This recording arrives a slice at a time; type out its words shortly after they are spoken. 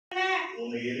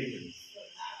உன்னை எரிக்கும்.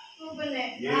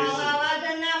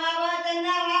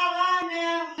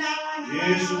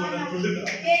 இயேசு உன்னை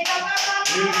தொடுகிறார்.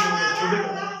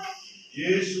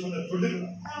 இயேசு உன்னை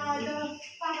தொடுகிறார்.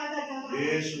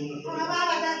 இயேசு உன்னை தொடுகிறார்.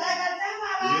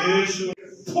 இயேசு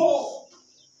போ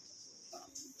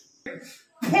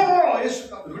போ இயேசு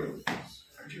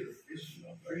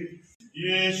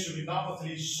இயேசுவின்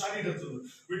நாமத்தில் சரீரத்தில்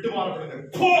விட்டு மாறப்படுங்க.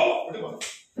 போ விட்டு மாறு.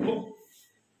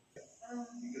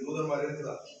 இங்க தூதன்மார்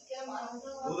இருக்குதா?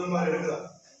 தூதன்மார் இருக்குதா?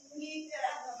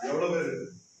 எவ்வளவு பேர் இருக்கு?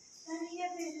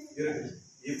 இருக்கு.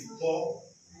 இப்போ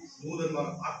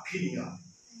தூதன்மார் அக்கினியா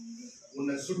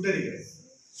உன்னை சுட்டரிக்கிறேன்,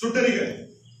 சுட்டரிக்கிறேன்,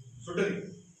 சுட்டரிக்கிறேன்.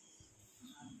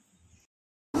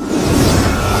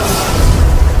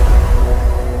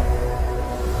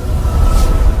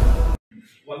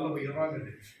 வல்லமை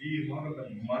இறங்குது.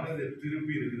 மனதை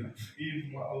திருப்பி இருக்கிறார்.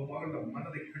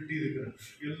 மனதை கட்டி இருக்கிறார்.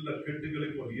 எல்லா கெட்டுகளை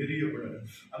போல் எரியப்படும்.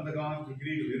 அந்த காலத்து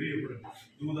கிரிகள் எரியப்படும்.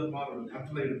 தூதன்மாரோட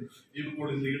கட்டளை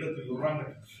இப்போது இந்த இடத்தில் இறங்க,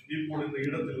 இப்போது இந்த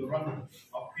இடத்தில் இறங்க,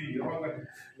 அப்படி இறங்க,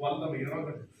 வல்லமை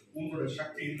இறங்குது. உங்களுடைய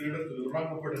சக்தி இந்த இடத்தில்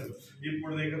இறங்கப்படுது.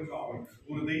 இப்பொழுதே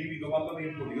ஒரு தெய்வீக வல்லமை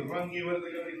இப்போது இறங்கி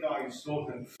வருகிறாய்.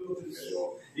 ஸ்தோத்திரம்.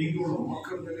 இங்குள்ள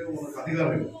மக்கள் மேலே உனக்கு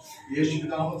அதிகாரம். இயேசு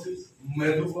நாமத்தில்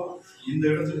மெதுவா இந்த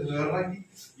இடத்துல இறங்கி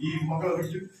மக்களை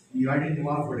விட்டு நீ அழிந்து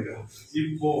மாறப்படுகிறார்.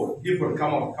 இப்போ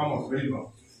கமம் வெளிவா.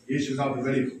 இயேசு நாமத்தில்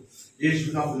வெளிவா. இயேசு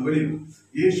நாமத்தில் வெளிவா.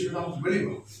 இயேசு நாமத்தில்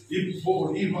வெளிவா. இப்போ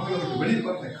நீ மக்களை விட்டு வெளியே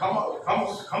வந்த கமம்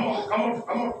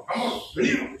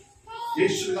வெளிவா.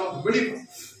 இயேசு நாமத்தில் வெளிவா.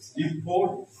 இப்போ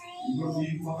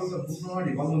மக்களை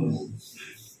முன்னாடி வந்து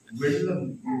வெள்ளம்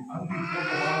அங்கி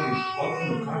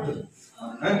போட்டு காட்டுது.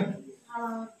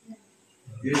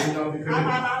 இயேசு நாமத்தில்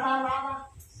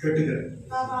கட்டுகிறேன்.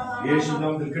 இயேசு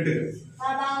நாமத்தில் கட்டுகிறேன்.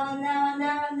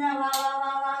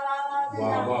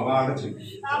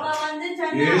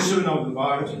 இயேசு நாமத்தில்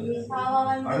கட்டுகிறேன்.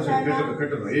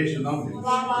 இயேசு நாமத்தில்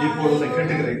இப்பொழுது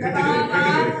கட்டுகிறேன்.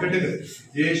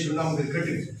 இயேசு நாமத்தில்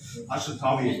கட்டுகிறேன்.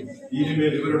 அசுத்தாவியே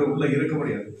இனிமேல் இவரோட உள்ள இருக்க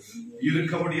முடியாது.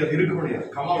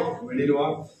 கமால் வெளியில வா.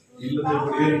 இல்லத்தை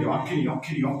அக்கினி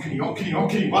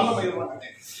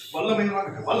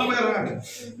வல்லமையாக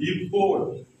இப்போ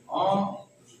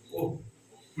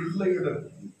பிள்ளையோட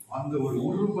அந்த ஒரு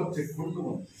உருவத்தை கொண்டு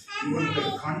வந்து இவருடைய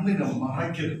கண்ணினை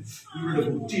மறைக்கிறது. இவருடைய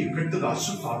புத்தியை கட்டுது.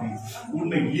 அசுத்தாவி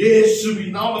உன்னை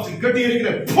இயேசுவின் நாமத்தில் கட்டி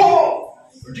இருக்கிற போ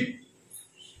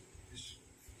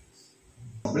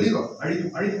வெளிவா.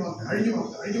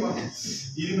 அழிவாங்க.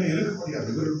 இனிமே இருக்க முடியாது.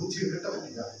 இவர்கள் புத்தியை கட்ட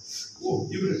முடியாது.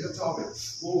 இவரு கத்தாவே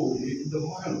இந்த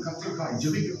மகன் கத்திற்காய்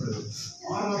ஜெபிக்கப்படுது,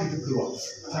 ஆராதிக்கப்படுவார்.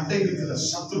 தட்டை இருக்கிற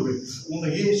சத்துருவை உன்னை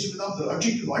இயேசுவின் நாமத்தில்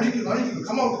அழிக்கணும்.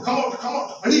 கமௌட்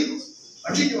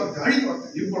அழிவாங்க.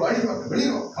 இப்போ அழிவாங்க.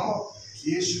 வெளிவா. கமௌட்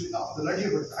இயேசுவின் நாமத்தில்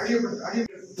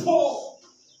அழியப்பட்டு போ.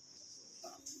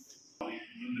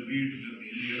 இந்த வீட்டிலிருந்து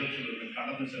இந்த இடத்திலிருந்து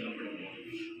கடந்து செல்லப்படும்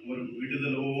ஒரு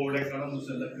விடுதலோட கடந்து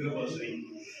செல்ல கிருபை செய்யும்.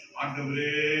 ஆண்டவரே,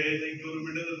 இன்னைக்கு ஒரு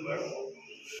விடுதல் வேணும்.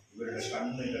 இவருடைய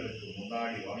கண்ணுகளுக்கு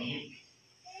முன்னாடி வாங்கி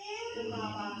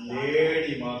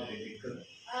லேடி மாதிரி நிற்கிறது.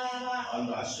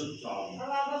 அந்த அசுத்தாவி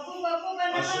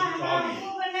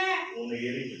உன்னை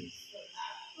எரிக்கும்.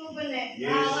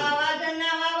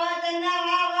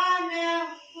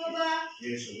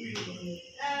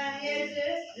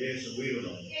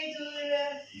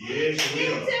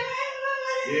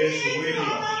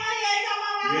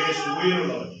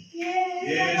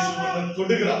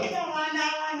 தொடுகிறார்.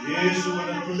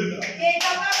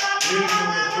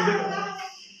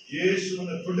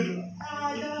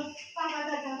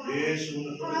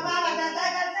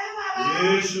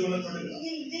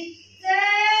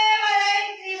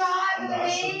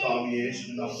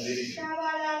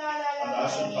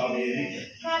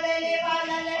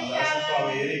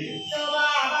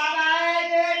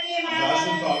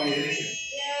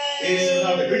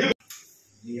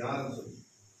 நீ யாருன்னு சொல்லு.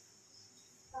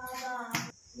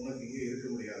 உனக்கு இங்கே இருக்க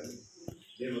முடியாது.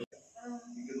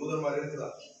 இங்க தூதன்மார் இருக்குதா?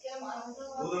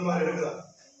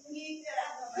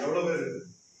 எவ்வளவு பேர் இருக்கு?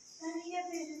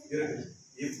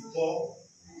 இப்போ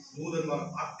தூதன்மார்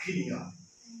அக்கினியா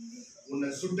உன்னை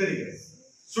சுட்டரிக்கிறேன்.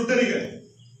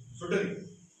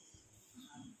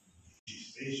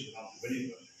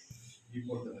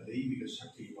 இப்பொழுது தெய்வீக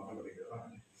சக்தி மகளுடைய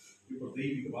இப்போ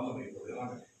தெய்வீக வல்லமை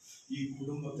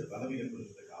குடும்பத்தை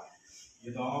பலவீனப்படுத்துவதற்காக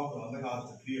ஏதாவது அந்த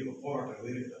காலத்து கிரியோ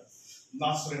போராட்டங்கள் இருக்கிறார்.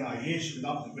 இயேசு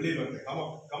நாமத்தில் வெளியே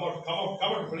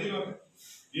கமட் வெளியே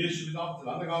இயேசு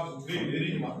நாமத்தில் அந்த காலத்து கிரியை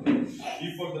எரிய மாட்டேன்.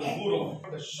 இப்பொழுது பூர்வம்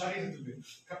சரீரத்துக்கு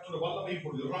கற்றுட வல்லமை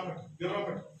இப்பொழுது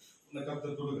இறங்கட்டும். உன்னை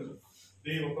கற்று தொடுகிறது.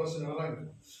 தெய்வ பிரசனை இறங்குது.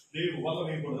 தெய்வ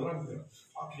வல்லமை இப்பொழுது இறங்குது.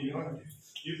 அக்கினி இறங்குது.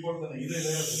 இப்பொழுது இதே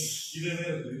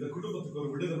நேரத்தில் இந்த குடும்பத்துக்கு ஒரு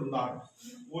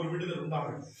விடுதல்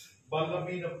உண்டாகும்.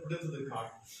 பலவீனப்படுத்துவதற்காக,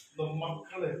 இந்த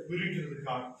மக்களை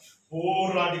பிரிக்கிறதுக்காக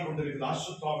போராடி கொண்டிருக்கிற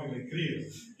அசுத்தாவிகளை கிரியை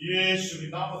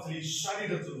இயேசுவின் நாமத்தில்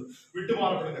சரீரத்தில் விட்டு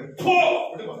மாறப்படுங்க.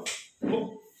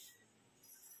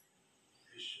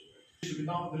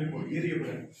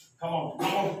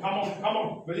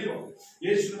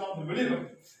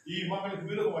 மகளுக்கு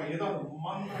விரோதமாக ஏதாவது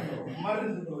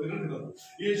மருந்துகளோ இருக்கிறது.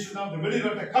 இயேசுவின்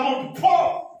வெளிவரட்ட கமௌண்ட் போ.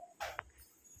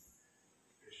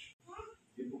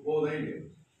 இப்ப போதே இல்லையா?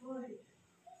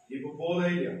 இப்ப போதே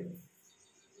இல்லையா?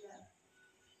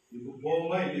 இப்ப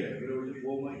போமா இல்லையா? இவரை விட்டு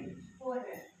போமா இல்லையா?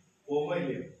 போமா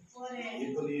இல்லையா?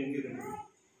 இப்ப நீ எங்க இருக்கு?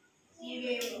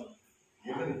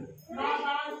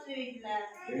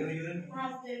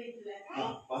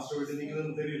 பாஸ்டர் வீட்டு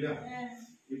நிக்கிறதுன்னு தெரியல.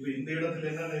 இப்ப இந்த இடத்துல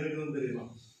என்ன இருக்குதுன்னு தெரியுமா?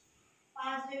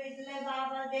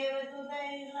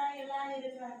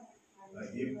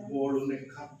 இப்பொழுது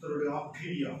கர்த்தருடைய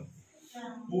ஆக்கிரியா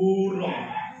பூர்ணம்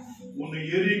உன்னை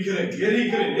எரிக்கிறேன்.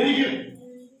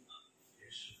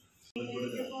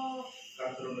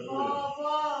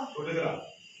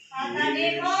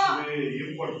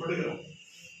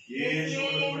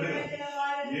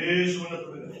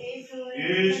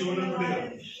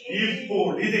 இப்போ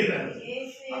இதே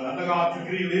அந்த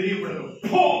காத்துக்கிரியில் எரியப்படுகிறோம்.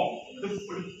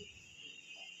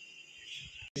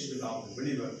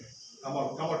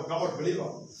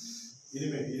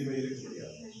 இனிமே இருக்க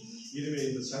முடியாது. இனிமே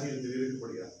இந்த சரீரத்தில் இருக்க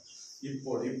முடியாது. இப்போ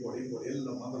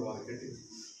எல்லாம் மந்திரவாத கேட்டு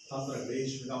தந்திரங்கள்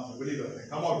இயேசுவின் வெளிவரேன்.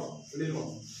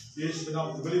 வெளிவரும்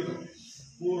இயேசுவின் வெளிவரேன்.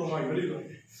 பூர்வமாய்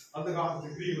வெளிவரேன். அந்த காலத்து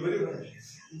கிரியில் வெளிவரேன்.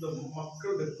 இந்த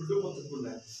மக்களுடைய குடும்பத்துக்குள்ள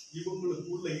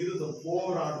இவங்களுக்குள்ள இருந்த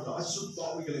போராட்ட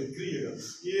அசுத்தாவிகளின் கிரியைகள்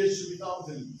இயேசுவின்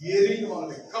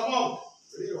எரிவாங்க.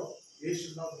 வெளிவரும்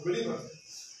இயேசுவின் வெளிவரேன்.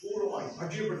 பூர்வமாய்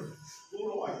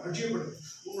அஜயப்படு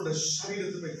உங்களுடைய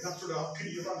சரீரத்திலே கர்த்தருடைய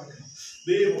அக்கினி இறங்குகிறார்.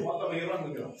 தேவ வல்லமை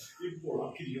இறங்குகிறார். இப்போ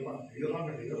அக்கினி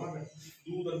இறங்க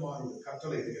தூதன்மாருடைய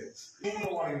கட்டளை இருக்கிறது.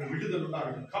 விடுதல்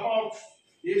உண்டாகிறது. கமால்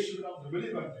இயேசுவின்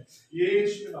வெளிவரேன்.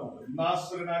 இயேசுவின்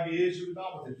நாசரனாகிய இயேசுவின்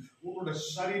நாமத்தில் உங்களுடைய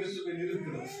சரீரத்திலே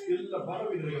இருக்கிற எல்லா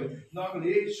பலவீனங்களை நாங்கள்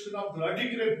இயேசுவின்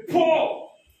அடிக்கிறேன். போ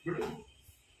விடு.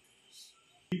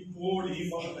 இப்போ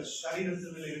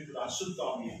சரீரத்திலே இருக்கிற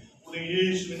அசுத்தாவியை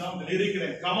இயேசுவின் நாமத்தில்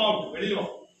இருக்கிறேன். கமால் வெளிவா.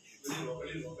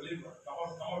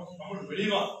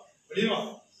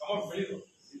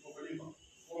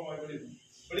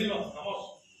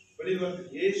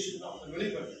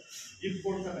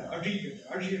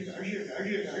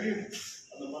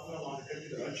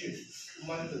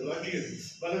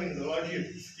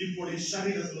 இப்போது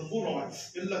சரீரத்தில் பூர்வமாய்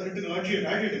எல்லா கெட்டுகள்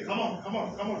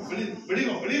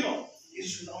வெளிவா.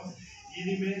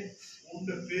 இனிமே உங்க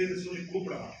பேரு சொல்லி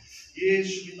கூப்பிடலாம்.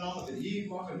 இயேசுவின் நாமத்தில்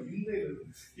மகள்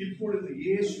இப்பொழுது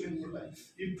இயேசுவின் பிள்ளை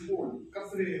இப்போது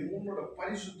கர்த்தரே உன்னோட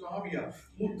பரிசுத்த ஆவியா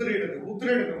முத்திரையிடுங்க.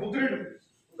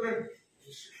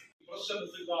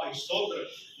 பிரசன்னத்துக்காய்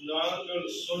ஸ்தோத்திரம். நாங்கள்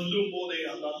சொல்லும் போதே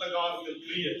அந்த அந்தகாரத்தில்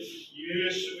கிரியை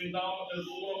இயேசுவின் நாமத்தில்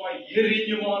பூர்வமாய்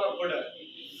எரிஞ்சு மாறப்பட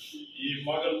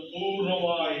மகள்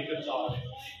பூர்ணமாய் கர்த்தாவே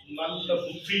நல்ல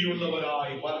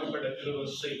புத்தியுள்ளவராய் வரப்பட கிருபை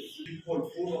செய். இப்போ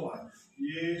பூர்ணமாய்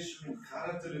இயேசுவின்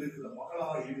கரத்தில் இருக்கிற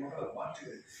மகளை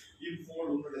மாற்றுகிறேன். இப்போ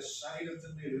உங்களுடைய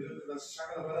சரீரத்தின் மேல் இருக்கிற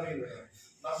சகல பலவீனங்களை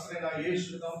நசரேயனாகிய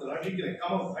இயேசுவின் நாமத்தில் அழிக்கிறேன்.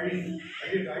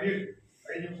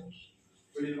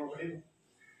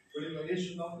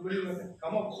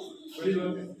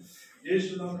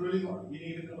 இனி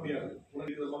இருக்க முடியாது.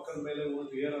 உனக்கு மக்கள் மேல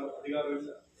உனக்கு ஏற அதிகாரம்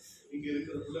இல்லை. இங்க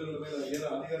இருக்கிற பிள்ளைகள் மேல ஏற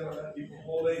அதிகாரம் இல்லை. இப்ப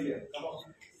போவதே இல்லையா?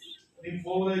 நீ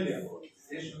போவதே இல்லையா?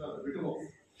 இயேசுவின் விட்டுப்போ.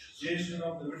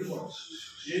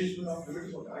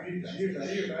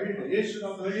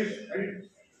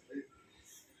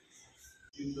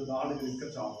 இந்த நாடுகளுக்கு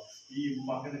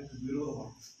மகனுக்கு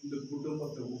விரோதமாக இந்த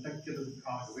குடும்பத்தை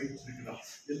உடைக்கிறதுக்காக வைத்திருக்கிறார்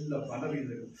எல்லா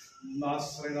பலவீனங்களும்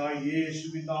நாசரேயனாகிய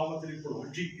இயேசுவின் நாமத்தில் இப்பொழுது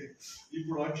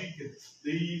அழிக்க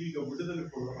தெய்வீக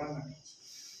விடுதலுக்குள்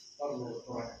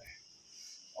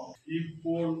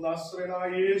இப்போ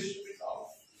நாசரேயனாகிய இயேசுவின் நாமத்தில்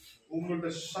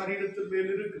உங்களுடைய சரீரத்தின்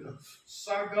மேல் இருக்கிற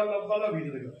சகல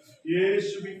பலவீனங்கள்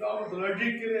இயேசுவின் நாமத்தில்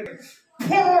அழிக்கிறேன்.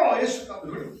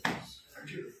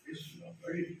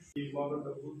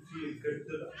 புத்தியை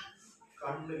கெட்டுத,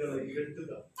 கண்ணுகளை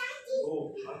கெட்டுத,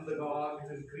 அந்த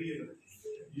காலத்தின் கிரியைகள்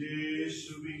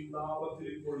இயேசுவின்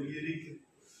நாமத்தில் இப்பொழுது எரிக்கிறேன்.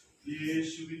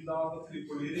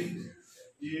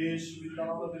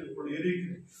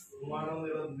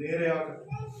 மனதில் நேரையாக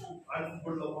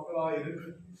அன்புள்ள மகளாய் இருக்கு.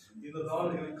 இந்த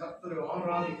நாடுகளில் கர்த்தரை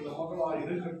ஆராதிக்கிற மகளாய்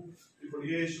இருக்கு. இப்படி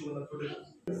இயேசுவின்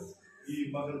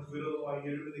மகளுக்கு விரோதமாக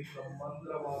எழுதிக்கிற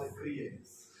மந்திரவாத கிரியை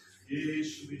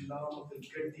இயேசுவின்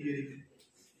நாமத்தில் கட்டி எரிக்கிறேன்.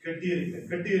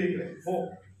 கட்டியிருக்கிறேன் போ.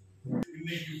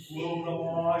 இன்னைக்கு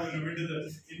பூர்ணமாய் ஒரு விடுதல்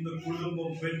இந்த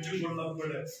குடும்பம் பெற்றுக்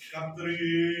கொள்ளப்பட கர்த்தரே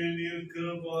நீர்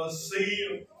கிருபை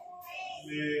செய்யும்.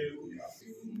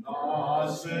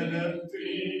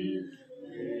 ஆசனத்தில்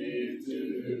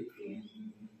வீற்றிருக்கும்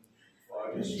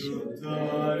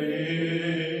பரிசுத்தரே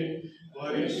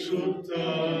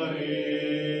பரிசுத்தரே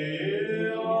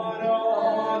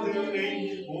ஆராதனை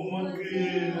உமக்கு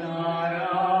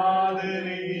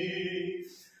ஆராதனை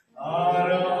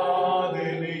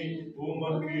ஆராதனை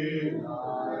உமக்கு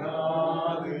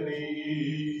ஆராதனை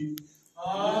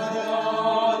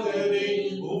ஆராதனை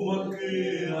உமக்கு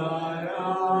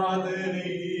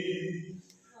ஆராதனை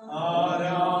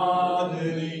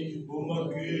ஆராதனை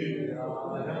உமக்கு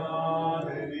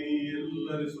ஆராதனை.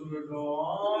 எல்லாரும் சொல்லட்டும்.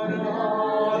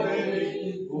 ஆராதனை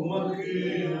உமக்கு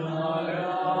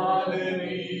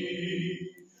ஆராதனை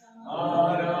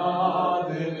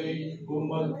ஆராதனை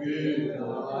உமக்கு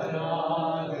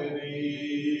ஆராதனை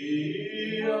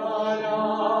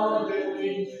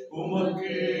ஆராதனை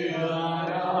உமக்கு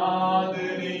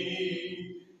ஆராதனை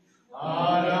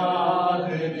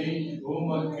ஆராதனை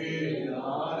உமக்கு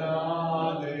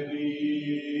ஆராதனை.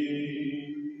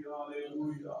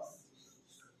 ஹல்லேலூயா.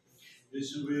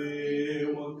 இயேசுவே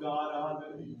உமக்கு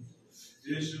ஆராதனை.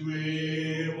 இயேசுவே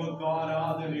உமக்கு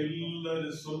ஆராதனை.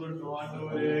 எல்லாரும் சொல்லட்டும்.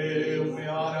 ஆண்டவரே உம்மை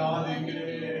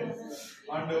ஆராதிக்கிறேன்.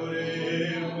 ஆண்டவரே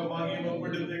உம்மை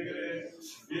மகிமைப்படுத்துகிறேன்.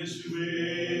 இயேசுவே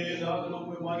நாங்கள்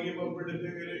உம்மை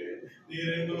மகிமைப்படுத்துகிறேன்.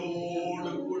 நீர்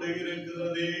எங்களோடு கூட இருக்கிற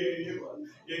தேவன்,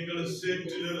 எங்களை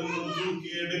சேற்றிலிருந்து தூக்கி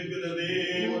எடுக்கிற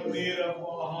தேவன்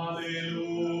நீரப்பா.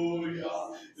 ஹல்லேலூயா.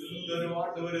 எல்லாரும்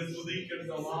ஆண்டவரை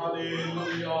துதிக்கட்டும்.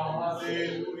 ஹல்லேலூயா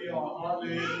ஹல்லேலூயா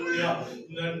ஹல்லேலூயா.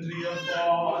 நன்றி அப்பா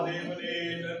தேவனே,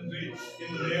 நன்றி.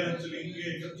 இந்த நேரத்தில் இங்கே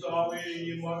கர்த்தாவே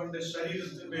என் மகனுடைய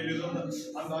சரீரத்தின் மேல் இருந்த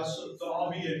அந்த அசுத்த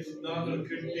ஆவியை நாங்கள்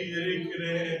கட்டி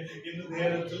எரிக்கிறேன். இந்த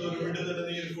நேரத்தில் ஒரு விடுதலை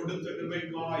நீர் கொடுத்த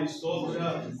கிருபைக்காய்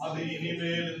ஸ்தோத்திரம். அது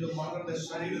இனிமேல் இந்த மகனுடைய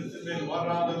சரீரத்தின் மேல்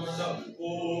வராத வண்ணம் ஓ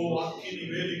அக்கினி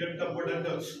வேலி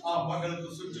கட்டப்படட்டும். மகளுக்கு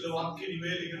சுற்றிலும் அக்கினி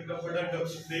வேலி கட்டப்படட்டும்.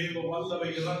 தேவ வல்லமை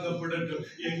இறங்கப்படட்டும்.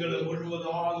 எங்களை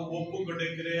முழுவதாக ஒப்பு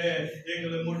கொடுக்கிறேன்.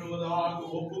 எங்களை முழுவதாக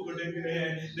ஒப்பு கொடுக்கிறேன்.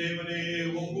 தேவனே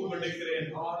ஒப்பு கொடுக்கிறேன்.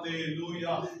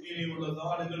 ஹல்லேலூயா. இனி உள்ள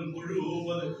நாடுகள்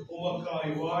முழுவதும்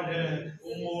உமக்காய் வாழ,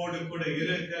 உம்மோடு கூட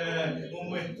இருக்க,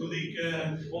 உம்மை துதிக்க,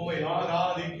 உம்மை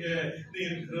ஆராதிக்க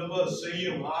நீர் கிருபை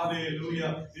செய்யும். ஹல்லேலூயா.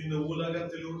 இந்த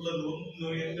உலகத்தில் உள்ளது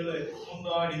ஒன்றும் எங்களை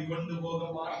முன்னாடி கொண்டு போக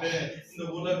மாட்டேன். இந்த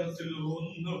உலகத்தில்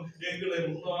ஒன்றும் எங்களை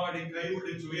முன்னாடி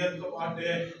கைவிடிச்சு உயர்த்த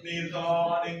மாட்டேன்.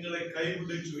 நீர்தான் எங்களை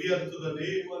கைவிடிச்சு உயர்த்துத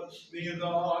தேவன்.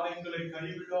 நீர்தான் எங்களை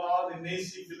கைவிடாது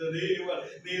நேசிக்கிற தேவன்.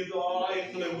 நீர்தான்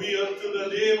எங்களை உயர்த்துத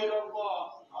தேவன் அப்பா.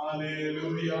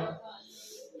 ஹல்லேலூயா.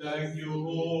 Thank you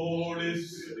Holy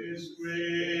Spirit.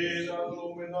 நாங்கள்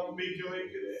உம்மை நம்பிக்கை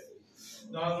வைக்கிறேன்.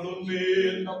 நாங்கள்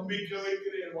உண்மையில் நம்பிக்கை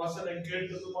வைக்கிறேன். வசனம்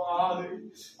கேட்டது மாதிரி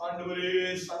ஆண்டவரே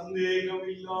சந்தேகம்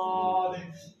இல்லாத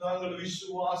நாங்கள்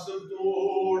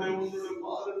விசுவாசத்தோடு உங்களுடைய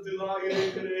பாதத்திலாக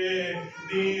இருக்கிறேன்.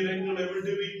 நீர் எங்களை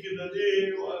விடுவிக்கிற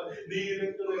தேவன். நீர்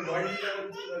எங்களை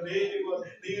வழிநடத்துகிற தேவன்.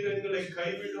 நீர் எங்களை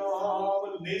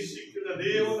கைவிடாமல் நேசிக்கிற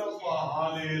தேவன் அப்பா.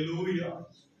 ஹல்லேலூயா.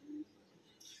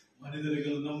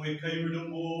 மனிதர்கள் நம்மை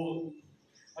கைவிடும் போது,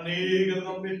 அநேகர்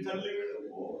நம்மை தள்ளிவிடும்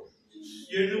போது,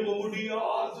 எழும்ப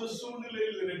முடியாத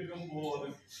சூழ்நிலையில் இருக்கும் போது,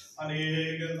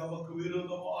 அநேகர் நமக்கு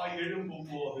விரோதமாய் எழும்பும்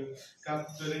போது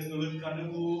கர்த்தர் எங்களுக்கு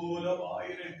அனுகூலமாய்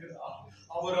இருக்கிறார்.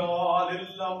 அவரால்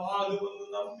எல்லாம் ஆகுவது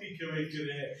நம்பிக்கை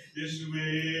வைக்கிறேன். இயேசுவே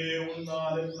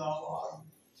உன்னால் எல்லாம் ஆகும்.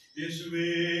 இயேசுவே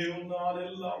உன்னால்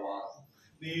எல்லாம் ஆகும்.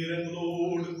 நீர்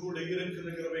எங்களோடு கூட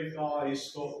இருக்கிறவைக்காய்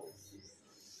ஸ்தோத்திரம்.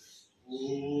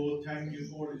 Oh, thank you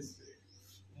Holy Spirit.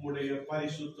 உம்முடைய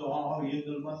பரிசுத்த ஆவி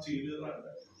எங்கள் மத்தியில் இறங்க.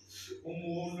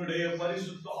 உம்முடைய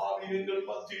பரிசுத்த ஆவி எங்கள்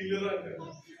மத்தியில் இறங்க.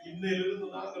 இன்னிலிருந்து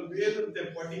நாங்கள் வேதத்தை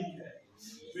படிக்க,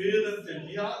 வேதத்தை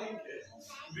தியானிக்க,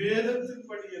 வேதத்தின்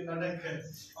படிய நடக்க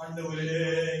ஆண்டவரே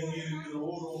இங்கே இருக்கிற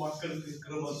ஒவ்வொரு மக்களுக்கு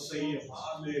கிருபை செய்யும்.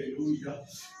 ஹல்லேலூயா.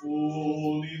 ஓ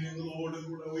நீர் எங்களோடு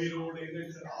கூட உயிரோடு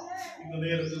இருக்கிறார். இந்த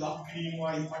நேரத்தில்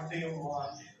அக்கினியுமாய்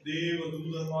பட்டயமாய் தேவ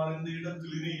தூதன்மார் இந்த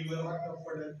இடத்தில் இறங்கி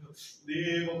இறக்கப்படட்டும்.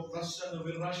 தேவ பிரசன்னம்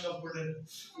இறக்கப்படட்டும்.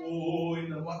 ஓ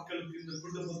இந்த மக்களுக்கு இந்த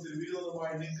குடும்பத்தில்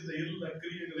விரோதமாய் நிற்கிற எல்லா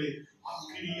கிரியைகளை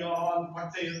அக்கினியால்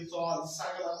பட்டயத்தால்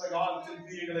சகல அந்த காலத்தின்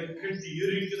கிரியைகளை கட்டி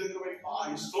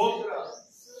எரிக்கிறவர்களாய் ஸ்தோத்திரம்.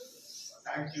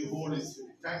 Thank you Holy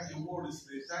Spirit. Thank you Holy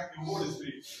Spirit. Thank you Holy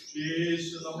Spirit.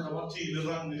 இயேசு நம்முடைய மத்தியில்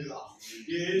இறங்குகிறார்.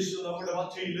 இயேசு நம்முடைய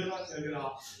மத்தியில்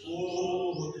இறங்குகிறார். ஓ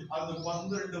அந்த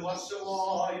 12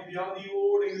 வருஷமாய்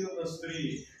வியாதியோடு இருந்த ஸ்திரீ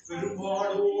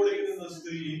பெரும்பாடோடு இருந்த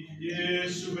ஸ்திரீ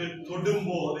இயேசுவை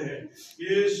தொடும்போது,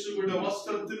 இயேசுவிட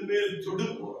வஸ்திரத்தின் மேல்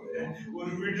தொடும்போது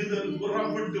ஒரு விடுதல்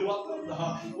புறப்பட்டு வந்ததா,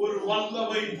 ஒரு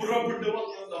வல்லமை புறப்பட்டு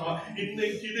வந்ததா.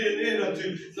 இன்னைக்கு இதே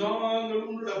நேரத்தில் நாங்கள்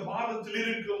உன்னுடைய பாதத்தில்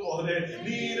இருக்கும் போதே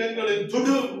நீர் எங்களை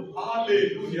தொடும்.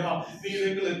 ஹalleluya. நீர்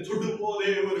எங்களை தொடும்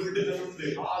போதே ஒரு விடுதல் உண்டு.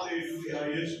 ஹalleluya.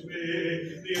 இயேசுவே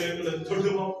நீர் எங்களை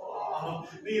தொடும் அப்பா,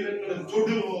 நீர் எங்களை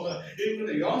தொடும்,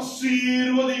 எங்களை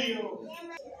ஆசீர்வதியும்.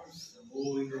 ஓ,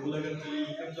 இந்த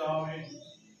உலகத்தில் கர்த்தாவே,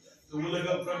 இந்த உலக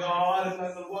பிரகாரம்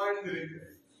நாங்கள்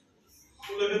வாழ்ந்திருக்கிறேன்.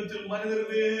 உலகத்தில்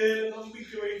மனிதர்களே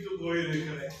நம்பிக்கை வைத்து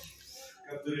போயிருக்கிறேன்.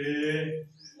 கர்த்தரே,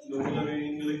 இந்த உலகம்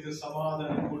எங்களுக்கு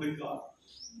சமாதானம் கொடுக்காது.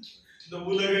 இந்த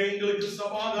உலகம் எங்களுக்கு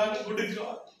சமாதானம்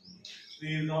கொடுக்காது.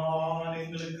 நீதான்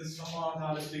எங்களுக்கு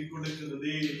சமாதானத்தை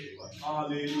கொடுக்கிறது.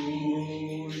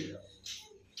 ஹalleluya.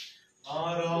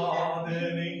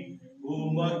 ஆராதனை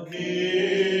உமக்கே,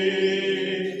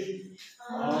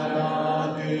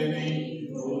 ஆராதனை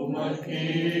உமக்கே,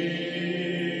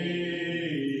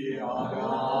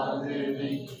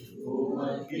 ஆராதனை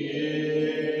உமக்கே,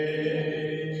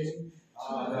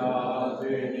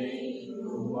 ஆராதனை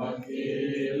உமக்கே.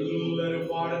 எல்லாரும்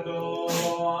பாடட்டும்.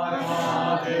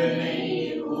 ஆராதனை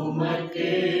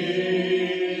உமக்கே,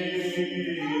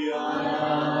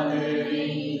 ஆராதனை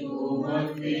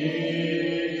உமக்கே,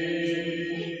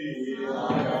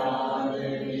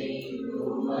 ஆராதனை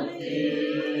உமக்கே,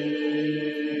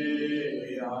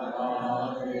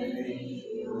 ஆராதனை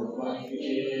உமக்கே,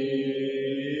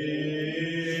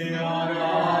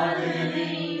 ஆராதனை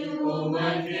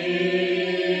உமக்கே,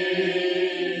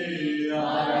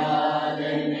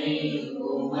 ஆராதனை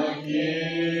உமக்கே,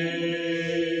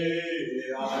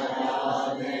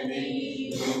 ஆராதனை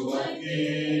உமக்கே,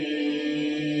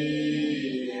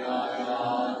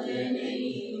 ஆராதனை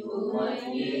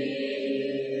உமக்கே.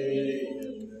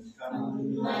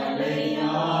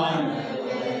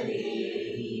 கண்மலையானவரே,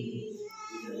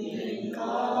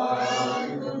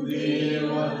 காக்கும்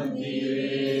தேவன் நீரே.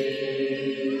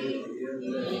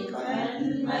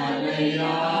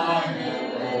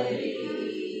 கண்மலையானவரே,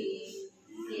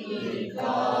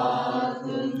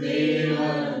 காக்கும்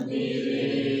தேவன் நீரே.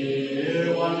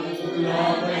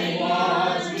 வல்லமை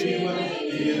மாட்சிமை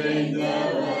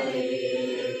நிறைந்தவரே,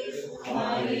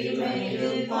 மகிமைக்கு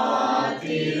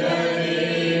பாத்திரரே.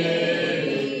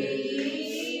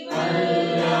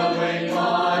 வல்லமை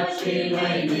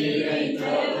மாட்சிமை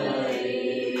நிறைந்தவரே,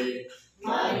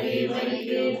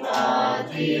 மகிமைக்கு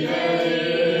பாத்திரரே.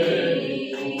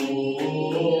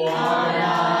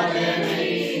 ஆராதனை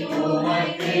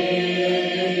உமக்கே,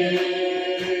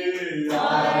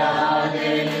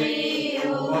 ஆராதனை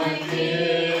உமக்கே,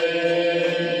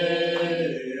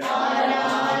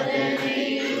 ஆராதனை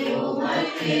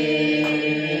உமக்கே,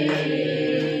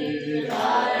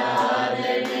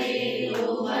 ஆராதனை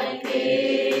உமக்கே,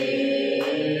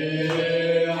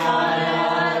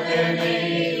 ஆராதனை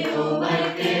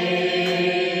உமக்கே,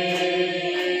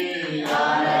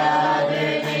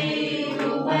 ஆராதனை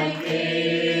உமக்கே,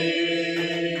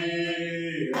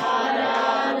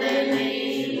 ஆராதனை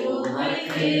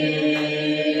உமக்கே,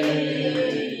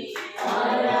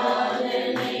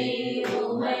 ஆராதனை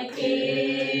உமக்கே.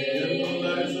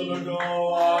 எல்லாரும் சொல்லட்டும்.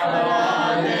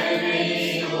 ஆராதனை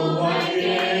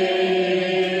உமக்கே,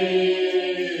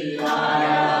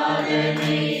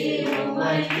 ஆராதனை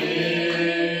உமக்கே,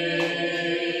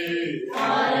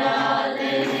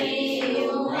 ஆராதனை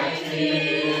உமக்கே,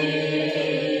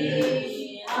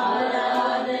 ஆராதனை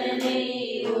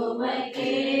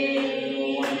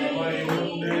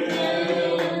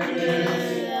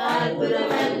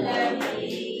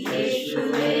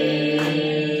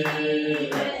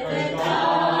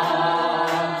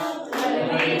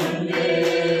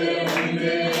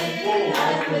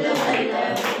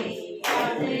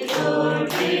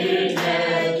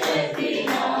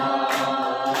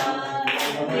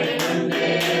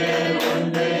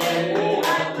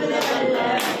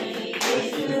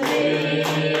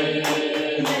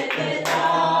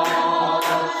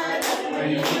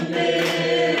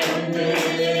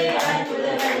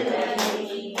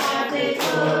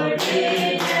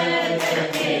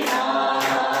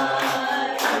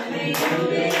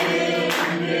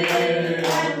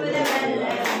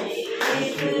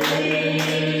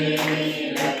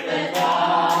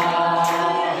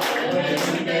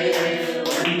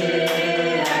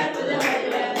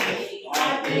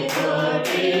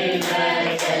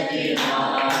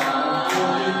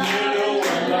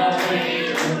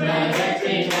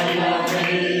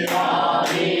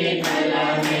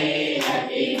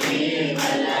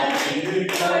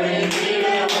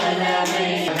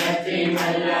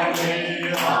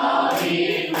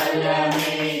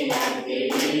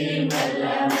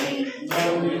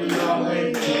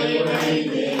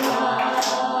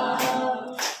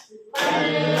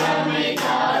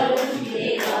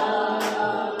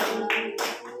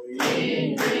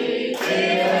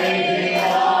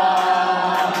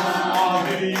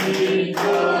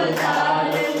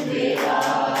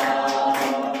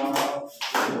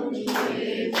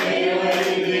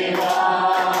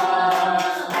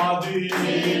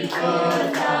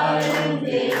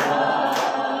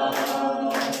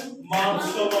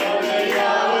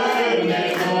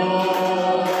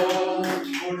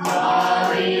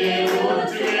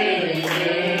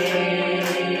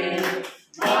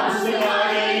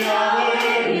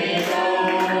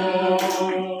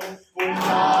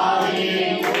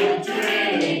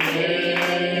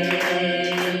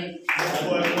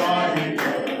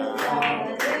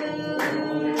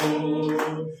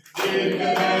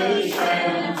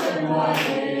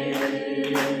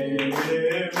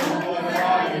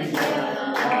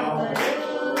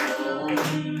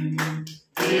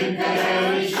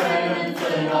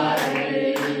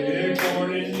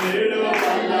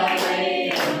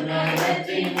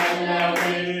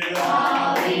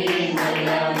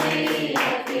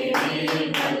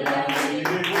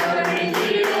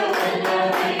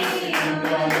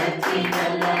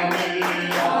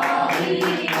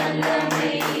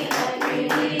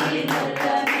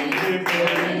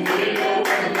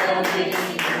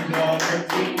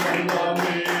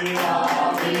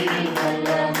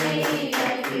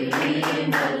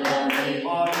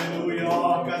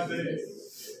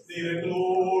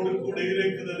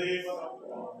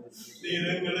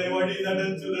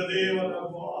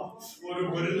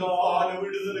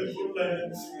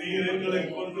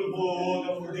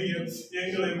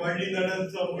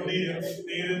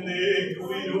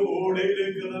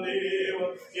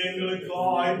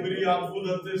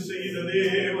அற்புதத்தை செய்த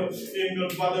தேவன்,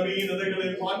 எங்கள் பலவீனதைகளை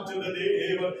மாற்றுகிற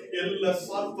தேவன், எல்லா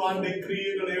சாத்தாண்ட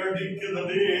கிரியைகளை அழிக்கிற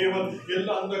தேவன்,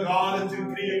 எல்லா அந்த காலத்தின்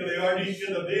கிரியைகளை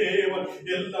அழிக்கிற தேவன்,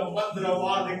 எல்லா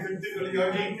மந்திரவாத கட்டுகளை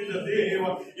அழிக்கிற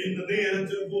தேவன், இந்த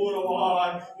நேரத்தில்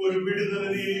போறவாய் ஒரு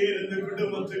விடுதலை இந்த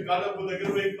குடும்பத்துக்கு அனுப்புத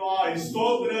கிருபைக்காய்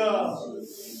ஸ்தோத்திரம்.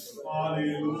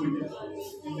 ஹல்லேலூயா.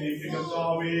 இன்னைக்கு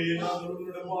கர்த்தாவே நாங்கள்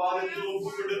உம்முடைய பாதத்தில்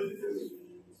ஒப்புக்கொடுத்து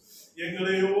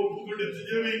எங்களை ஒப்புக்கொடுத்து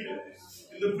ஜெபிங்க.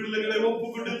 இந்த பிள்ளைகளை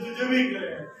ஒப்புக்கொடுத்து ஜெபிங்க.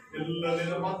 எல்லா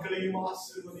நேர மக்களையும்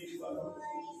ஆசீர்வதிப்பார்.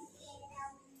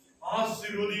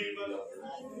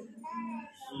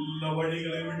 எல்லா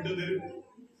வழிகளை விட்டு திரும்பி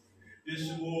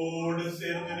இயேசுவோடு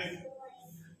சேர்ந்து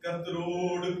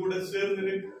கர்த்தரோடு கூட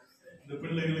சேர்ந்து இந்த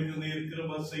பிள்ளைகளுக்கு நீர்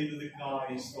கிருபை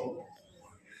செய்ததுக்காய் ஸ்தோத்திரம்.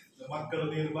 இந்த மக்களை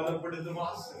நீர் பலப்படுத்தும்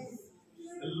ஆசீர்வதி.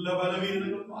 எல்லா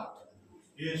பலவீனங்களும் மாற்று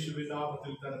இயேசுவின்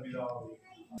நாமத்தில் தரப்பிதாவே.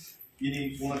 இனி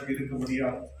உனக்கு இருக்க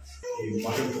முடியாது.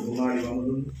 மகளுக்கு முன்னாடி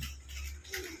வந்ததும்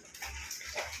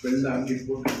வெள்ள அங்கி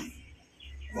போட்டு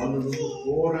வந்ததும்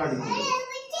போராடி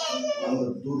அந்த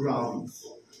துர்ராவி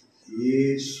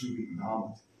இயேசுவின்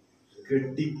நாமம்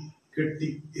கெட்டி கெட்டி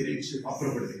எரிச்சு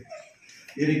அப்புறப்படுது.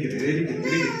 எரிக்கிற எரிக்கிற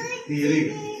நீ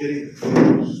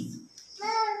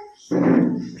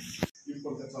இப்ப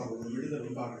விடுதல்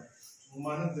உண்டாகும்,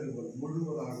 மனத்திருப்பது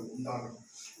முழுவதாக உண்டாகும்.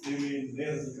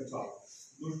 நேரத்துக்கு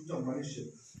துஷ்ட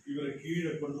மனுஷன் இவரை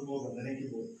கீழே கொண்டு போக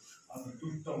நினைக்கும் போது அந்த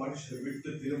துஷ்ட மனுஷரை விட்டு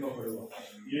திரும்பப்படுவார்.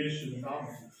 இயேசு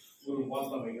நாமத்தில் ஒரு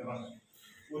வல்லமை இறங்க,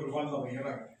 ஒரு வல்லமை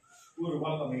இறங்க, ஒரு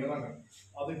வல்லமை இறங்க.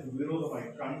 அதுக்கு விரோதமாய்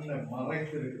கண்ணை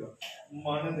மறைத்திருக்கிறார்,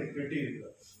 மனதை கட்டி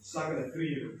இருக்கிறார். சகல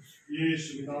கிரியைகள்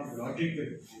இயேசுவின் நாமத்தில்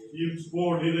அழிக்கிறது.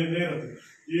 இப்போது இதே நேரத்தில்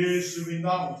இயேசுவின்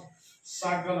நாமத்தில்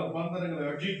சகல பந்தனங்களை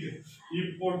அழிக்கிறது.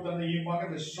 இப்போ தன்னை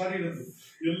மகன் சரீரத்தில்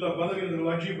எல்லா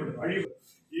பலவீனங்களும் அழியப்படும்.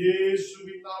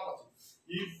 இயேசுவின் நாமத்தில்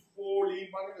இப்போது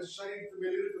மகன் சரீரத்தில்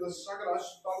மேல் இருக்கிற சகல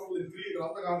அசுத்தாவின் கிரியைகள்,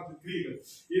 அந்த காலத்தின் கிரியைகள்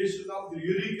இயேசு நாமத்தில்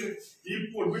எரிக்கிறது.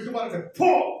 இப்போ விட்டு பாருங்க,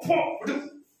 போ போ விடு.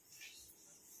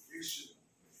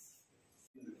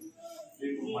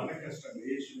 மன கஷ்டங்கள்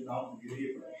இயேசுவின் நாமத்தில்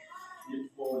எரியப்படும்.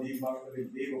 இப்போ நீ மகனை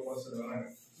தெய்வ பரிசுத்தராக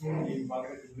நீ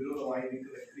மகனுக்கு விரோதமாக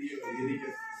இருக்கிற கிரியைகள்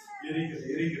எரிக்கிறது.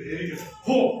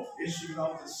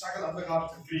 சகல அந்த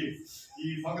காலத்தின் கிரியை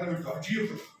மகனை விட்டு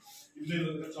அழியப்படும்.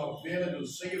 வேலைகள்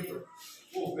செய்யப்படும்.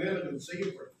 வேலைகள்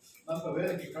செய்யப்படும். நல்ல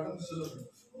வேலைக்கு கடந்து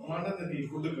செல்லப்படும். மனதை நீ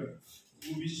கொடுக்கணும்.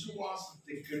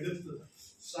 விசுவாசத்தை கெடுத்து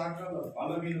சகல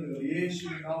பலவீனங்கள்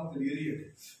இயேசுவின் நாமத்தில் எரியது.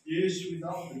 இயேசுவின்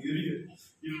நாமத்தில் எரியது.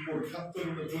 இப்போ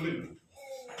கர்த்தருடைய தொழில்,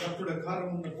 கர்த்தருடைய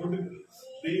காரணம் தொழில்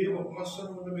தேவ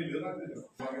பிரசன்னம் மேல் இறங்குகிறது.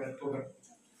 மகனை தொடர்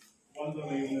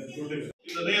வந்தனை தொழில்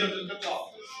இந்த நேரத்தில் கத்தா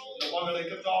இந்த மகனை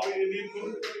கத்தாவே நீர்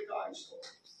கொடுக்கிறீர்கள்.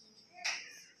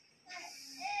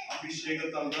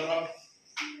 அபிஷேகத்தால் தரம்,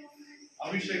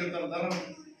 அபிஷேகத்தால் தரம்,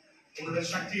 உன்னுடைய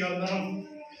சக்தியால் தரம்,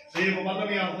 தேவ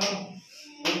வல்லமையால் தரம்,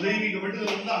 ஒரு தெய்வீக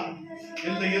விடுதலை உண்டாகும்.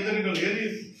 எந்த எதிரிகள்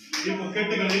எரியும், இப்போ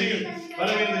கெட்டுகள் எரியும்,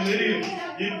 பலவீனங்கள் எரியும்.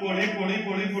 இப்போ இப்போ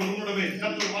இப்போ இப்போ உன்னுடைய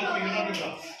கர்த்தர் வல்லமை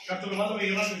இறங்குகிறார், கர்த்தர் வல்லமை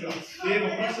இறங்குகிறார், தேவ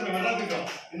பிரசன்னம் இறங்குகிறார்.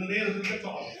 இந்த நேரத்தில்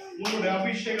கத்தா உன்னுடைய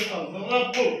அபிஷேகத்தால்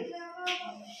நிரப்பு.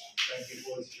 Thank you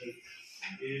for His spirit.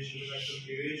 இயேசு ரத்தம்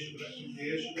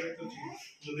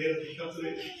இந்த நேரத்தில்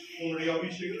கர்த்தரே உன்னுடைய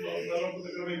அபிஷேகத்தால் நிரப்புகிற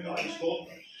கிருபைக்காய்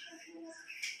ஸ்தோத்திரம்.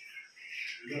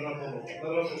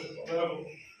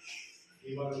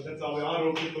 ഈ മകൾ കർത്താവേ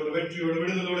ആരോഗ്യത്തോടെ വെற்றிയോടെ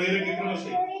വിടുതലോടെ ഇറങ്ങി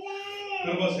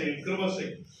കൃപ ചെയ്യും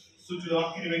சுற்றிலும்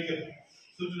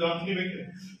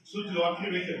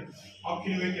அக்கினி வைக்கிறேன்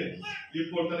அக்கினி வைக்கிறேன்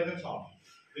ഇപ്പോൾ തന്നെ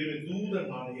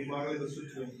ദൂതന്മാർ ഈ മകളെ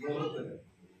ചുറ്റിലും പ്രവർത്തകർ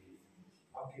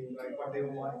അക്കിനിയുമായി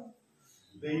പട്ടയവുമായി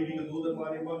ദൈവിക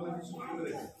ദൂതന്മാരെ മകളെ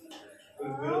ചുറ്റുകയും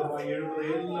ഒരു വിരോധമായി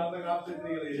എഴുപത് എല്ലാ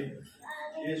കാത്തിരികളെയും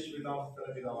യേശുവിൻ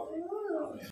നാമത്തിൽ പിതാവേ